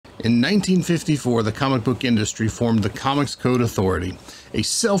In 1954, the comic book industry formed the Comics Code Authority, a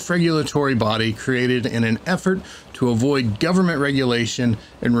self-regulatory body created in an effort to avoid government regulation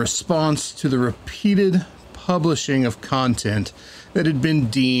in response to the repeated publishing of content that had been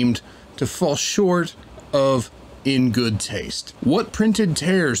deemed to fall short of in good taste. What printed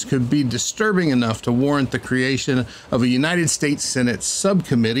tears could be disturbing enough to warrant the creation of a United States Senate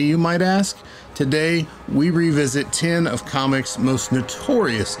subcommittee, you might ask? Today, we revisit 10 of comics' most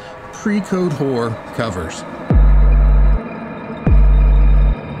notorious pre-code horror covers.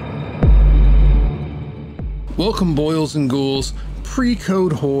 Welcome, boils and ghouls.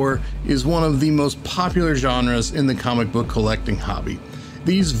 Pre-code horror is one of the most popular genres in the comic book collecting hobby.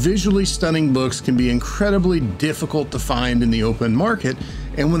 These visually stunning books can be incredibly difficult to find in the open market,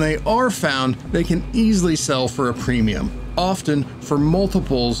 and when they are found, they can easily sell for a premium, often for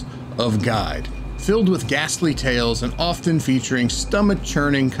multiples of guide. Filled with ghastly tales and often featuring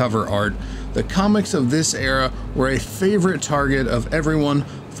stomach-churning cover art, the comics of this era were a favorite target of everyone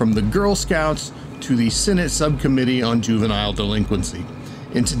from the Girl Scouts to the Senate Subcommittee on Juvenile Delinquency.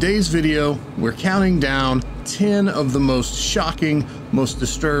 In today's video, we're counting down 10 of the most shocking, most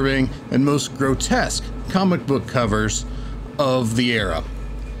disturbing, and most grotesque comic book covers of the era.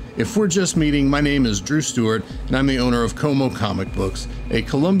 If we're just meeting, my name is Drew Stewart, and I'm the owner of Como Comic Books, a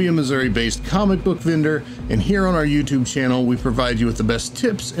Columbia, Missouri-based comic book vendor, and here on our YouTube channel, we provide you with the best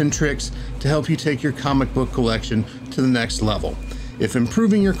tips and tricks to help you take your comic book collection to the next level. If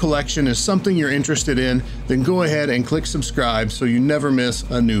improving your collection is something you're interested in, then go ahead and click subscribe so you never miss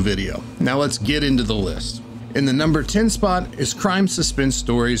a new video. Now let's get into the list. In the number 10 spot is Crime Suspense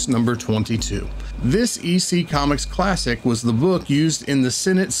Stories number 22. This EC Comics classic was the book used in the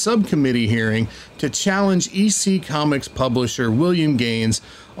Senate subcommittee hearing to challenge EC Comics publisher William Gaines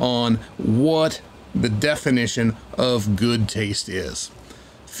on what the definition of good taste is.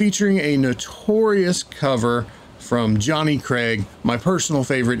 Featuring a notorious cover from Johnny Craig, my personal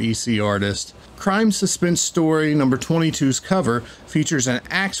favorite EC artist, Crime Suspense Story number 22's cover features an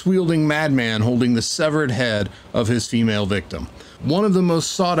axe-wielding madman holding the severed head of his female victim. One of the most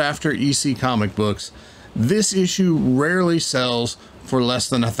sought-after EC comic books, this issue rarely sells for less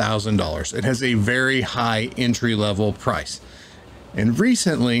than $1,000. It has a very high entry-level price. And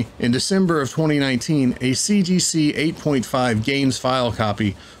recently, in December of 2019, a CGC 8.5 Gaines file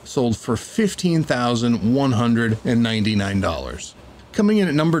copy sold for $15,199. Coming in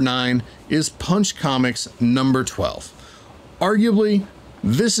at number 9 is Punch Comics number 12. Arguably,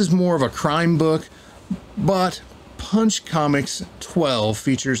 this is more of a crime book, but Punch Comics 12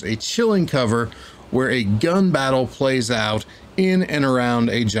 features a chilling cover where a gun battle plays out in and around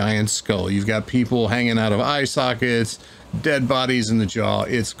a giant skull. You've got people hanging out of eye sockets, dead bodies in the jaw.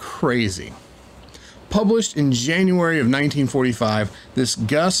 It's crazy. Published in January of 1945, this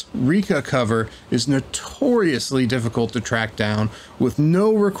Gus Rika cover is notoriously difficult to track down, with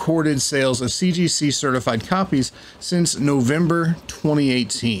no recorded sales of CGC certified copies since November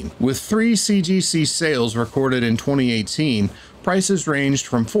 2018. With 3 CGC sales recorded in 2018, prices ranged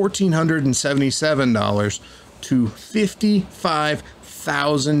from $1,477 to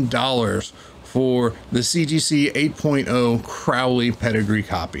 $55,000 for the CGC 8.0 Crowley pedigree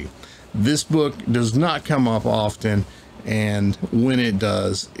copy. This book does not come up often, and when it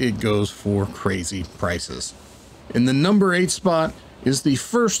does, it goes for crazy prices. In the number 8 spot is the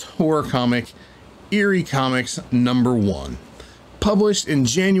first horror comic, Eerie Comics number 1. Published in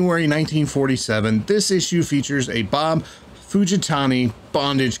January 1947, this issue features a Bob Fujitani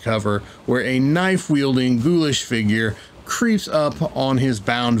bondage cover where a knife-wielding ghoulish figure creeps up on his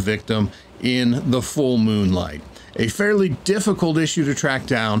bound victim in the full moonlight. A fairly difficult issue to track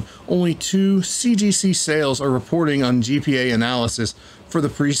down. Only 2 CGC sales are reporting on GPA analysis for the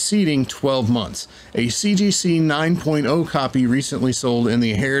preceding 12 months. A CGC 9.0 copy recently sold in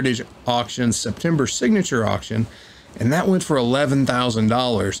the Heritage Auction's September signature auction, and that went for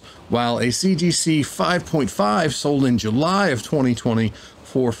 $11,000, while a CGC 5.5 sold in July of 2020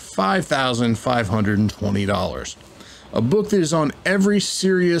 for $5,520. A book that is on every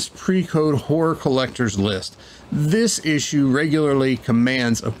serious pre-code horror collector's list. This issue regularly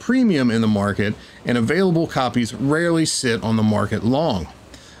commands a premium in the market, and available copies rarely sit on the market long.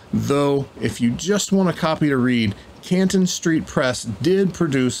 Though, if you just want a copy to read, Canton Street Press did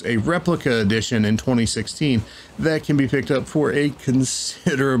produce a replica edition in 2016 that can be picked up for a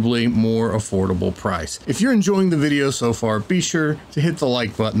considerably more affordable price. If you're enjoying the video so far, be sure to hit the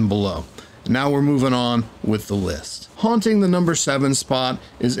like button below. Now we're moving on with the list. Haunting the number 7 spot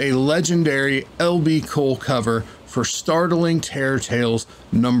is a legendary L.B. Cole cover for Startling Terror Tales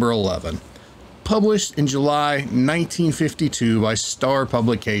number 11. Published in July 1952 by Star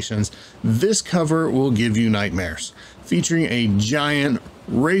Publications, this cover will give you nightmares. Featuring a giant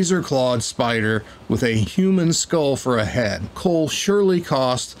razor-clawed spider with a human skull for a head, Cole surely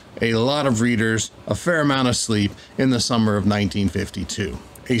cost a lot of readers a fair amount of sleep in the summer of 1952.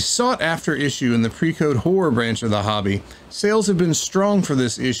 A sought-after issue in the pre-code horror branch of the hobby, sales have been strong for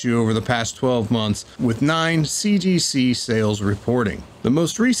this issue over the past 12 months, with 9 CGC sales reporting. The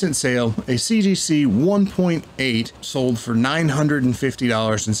most recent sale, a CGC 1.8, sold for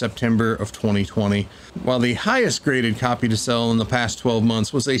 $950 in September of 2020, while the highest graded copy to sell in the past 12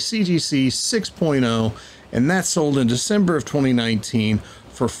 months was a CGC 6.0, and that sold in December of 2019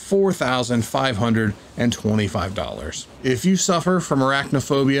 for $4,525. If you suffer from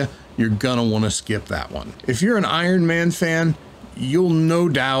arachnophobia, you're gonna want to skip that one. If you're an Iron Man fan, you'll no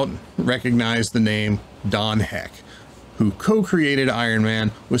doubt recognize the name Don Heck, who co-created Iron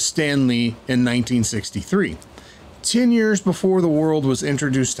Man with Stan Lee in 1963. 10 years before the world was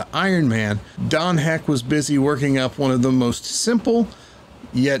introduced to Iron Man, Don Heck was busy working up one of the most simple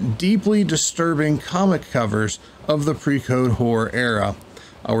yet deeply disturbing comic covers of the pre-code horror era.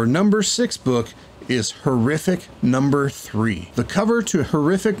 Our number 6 book is Horrific Number 3. The cover to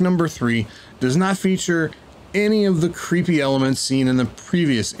Horrific Number 3 does not feature any of the creepy elements seen in the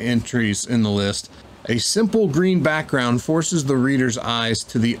previous entries in the list. A simple green background forces the reader's eyes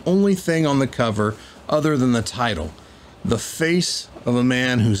to the only thing on the cover other than the title, the face of a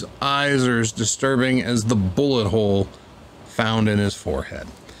man whose eyes are as disturbing as the bullet hole found in his forehead.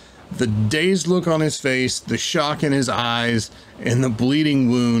 The dazed look on his face, the shock in his eyes, and the bleeding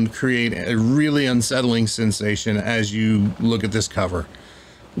wound create a really unsettling sensation as you look at this cover.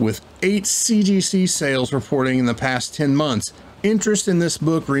 With 8 CGC sales reporting in the past 10 months, interest in this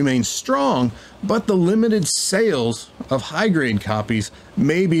book remains strong, but the limited sales of high-grade copies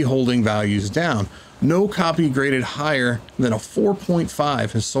may be holding values down. No copy graded higher than a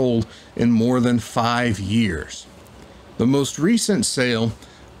 4.5 has sold in more than 5 years. The most recent sale,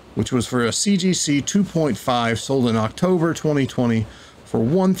 which was for a CGC 2.5, sold in October 2020 for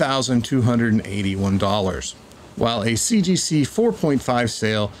 $1,281, while a CGC 4.5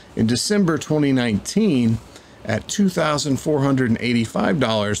 sale in December 2019 at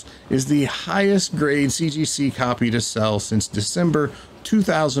 $2,485 is the highest grade CGC copy to sell since December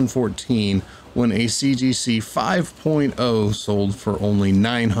 2014, when a CGC 5.0 sold for only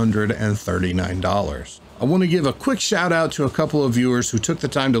 $939. I want to give a quick shout out to a couple of viewers who took the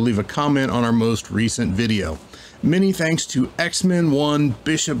time to leave a comment on our most recent video. Many thanks to X-Men 1,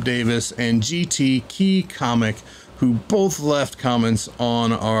 Bishop Davis, and GT Key Comic, who both left comments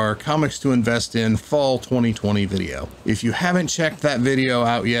on our Comics to Invest in Fall 2020 video. If you haven't checked that video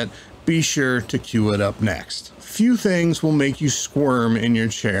out yet, be sure to queue it up next. Few things will make you squirm in your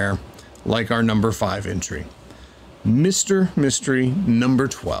chair like our number 5 entry. Mr. Mystery number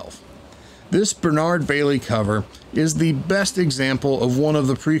 12. This Bernard Bailey cover is the best example of one of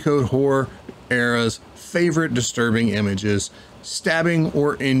the pre-code horror era's favorite disturbing images, stabbing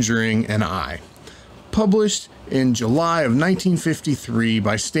or injuring an eye. Published in July of 1953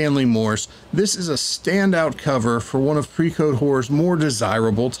 by Stanley Morse, this is a standout cover for one of pre-code horror's more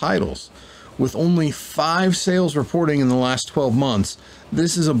desirable titles. With only 5 sales reporting in the last 12 months,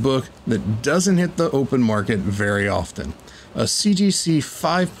 this is a book that doesn't hit the open market very often. A CGC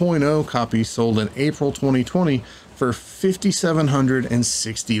 5.0 copy sold in April 2020 for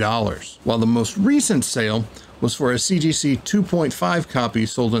 $5,760, while the most recent sale was for a CGC 2.5 copy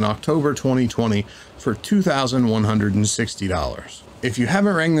sold in October 2020 for $2,160. If you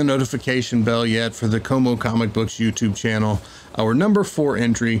haven't rang the notification bell yet for the Como Comic Books YouTube channel, our number 4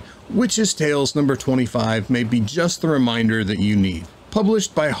 entry, Witch's Tales number 25, may be just the reminder that you need.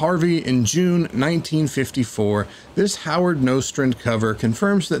 Published by Harvey in June 1954, this Howard Nostrand cover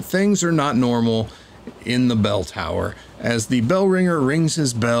confirms that things are not normal in the bell tower. As the bell ringer rings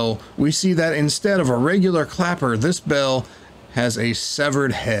his bell, we see that instead of a regular clapper, this bell has a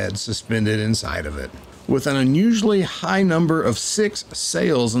severed head suspended inside of it. With an unusually high number of 6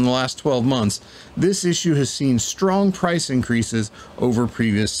 sales in the last 12 months, this issue has seen strong price increases over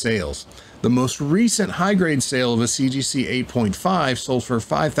previous sales. The most recent high-grade sale of a CGC 8.5 sold for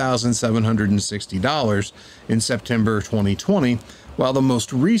 $5,760 in September 2020, while the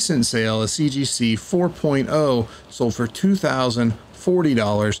most recent sale, a CGC 4.0, sold for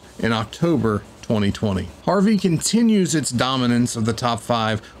 $2,040 in October 2020. Harvey continues its dominance of the top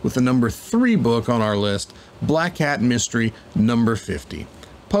 5 with the number 3 book on our list, Black Cat Mystery number 50.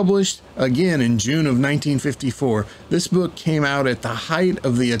 Published again in June of 1954, this book came out at the height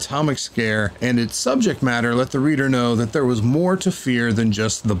of the atomic scare, and its subject matter let the reader know that there was more to fear than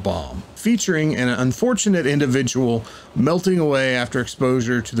just the bomb. Featuring an unfortunate individual melting away after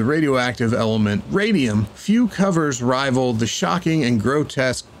exposure to the radioactive element radium, few covers rivaled the shocking and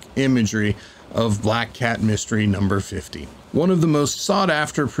grotesque imagery of Black Cat Mystery number 50. One of the most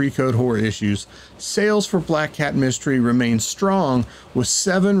sought-after pre-code horror issues, sales for Black Cat Mystery remain strong, with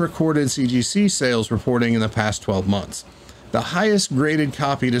 7 recorded CGC sales reporting in the past 12 months. The highest graded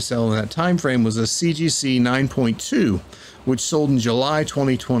copy to sell in that time frame was a CGC 9.2, which sold in July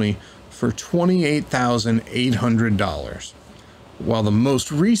 2020 for $28,800, while the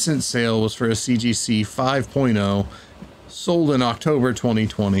most recent sale was for a CGC 5.0, sold in October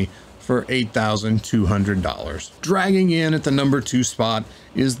 2020 for $8,200. Dragging in at the number 2 spot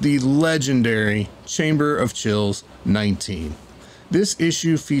is the legendary Chamber of Chills 19. This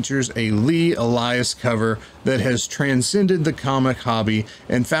issue features a Lee Elias cover that has transcended the comic hobby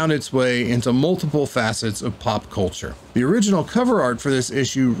and found its way into multiple facets of pop culture. The original cover art for this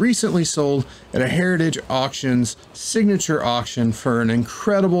issue recently sold at a Heritage Auctions signature auction for an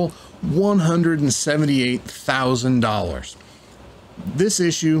incredible $178,000. This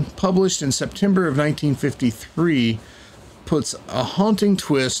issue, published in September of 1953, puts a haunting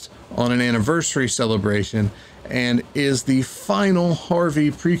twist on an anniversary celebration and is the final Harvey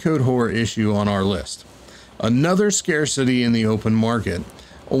pre-code horror issue on our list. Another scarcity in the open market.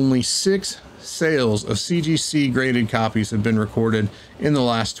 Only 6 sales of CGC graded copies have been recorded in the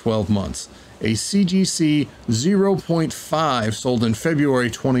last 12 months. A CGC 0.5 sold in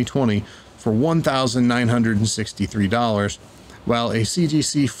February 2020 for $1,963. while a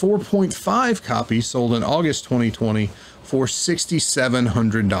CGC 4.5 copy sold in August 2020 for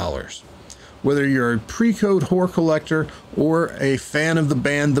 $6,700. Whether you're a pre-code horror collector or a fan of the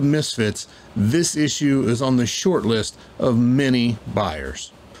band The Misfits, this issue is on the short list of many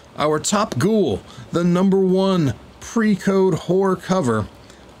buyers. Our top ghoul, the number 1 pre-code horror cover,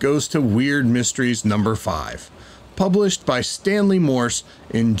 goes to Weird Mysteries number 5. Published by Stanley Morse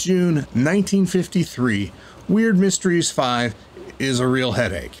in June 1953, Weird Mysteries 5 is a real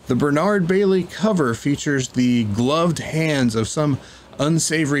headache. The Bernard Bailey cover features the gloved hands of some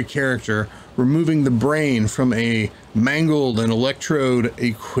unsavory character removing the brain from a mangled and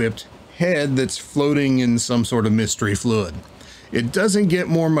electrode-equipped head that's floating in some sort of mystery fluid. It doesn't get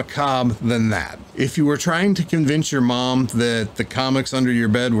more macabre than that. If you were trying to convince your mom that the comics under your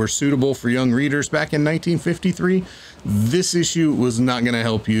bed were suitable for young readers back in 1953, this issue was not going to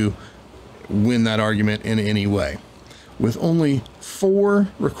help you win that argument in any way. With only 4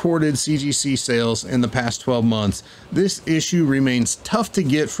 recorded CGC sales in the past 12 months, this issue remains tough to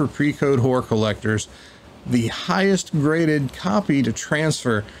get for pre-code horror collectors. The highest graded copy to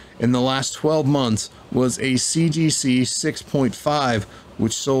transfer in the last 12 months was a CGC 6.5,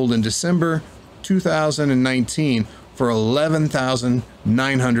 which sold in December 2019 for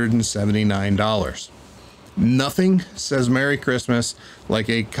 $11,979. Nothing says Merry Christmas like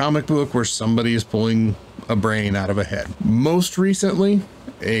a comic book where somebody is pulling a brain out of a head. Most recently,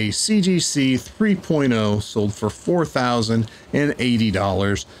 a CGC 3.0 sold for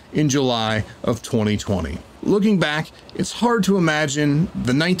 $4,080 in July of 2020. Looking back, it's hard to imagine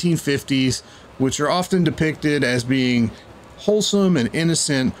the 1950s, which are often depicted as being wholesome and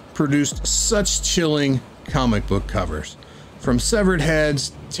innocent, produced such chilling comic book covers. From severed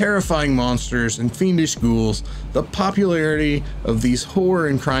heads, terrifying monsters, and fiendish ghouls, the popularity of these horror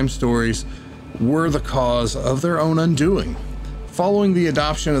and crime stories were the cause of their own undoing. Following the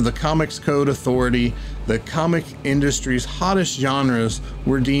adoption of the Comics Code Authority, the comic industry's hottest genres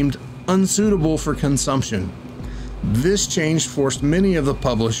were deemed unsuitable for consumption. This change forced many of the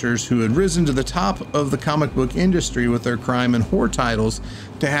publishers who had risen to the top of the comic book industry with their crime and horror titles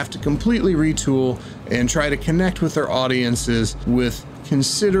to have to completely retool and try to connect with their audiences with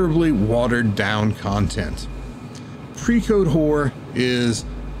considerably watered down content. Pre-code horror is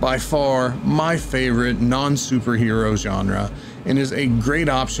by far my favorite non-superhero genre and is a great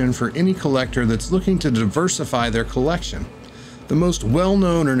option for any collector that's looking to diversify their collection. The most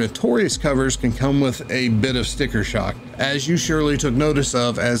well-known or notorious covers can come with a bit of sticker shock, as you surely took notice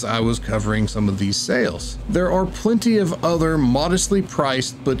of as I was covering some of these sales. There are plenty of other modestly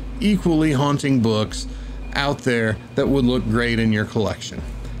priced but equally haunting books out there that would look great in your collection.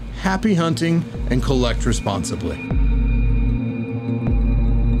 Happy hunting and collect responsibly.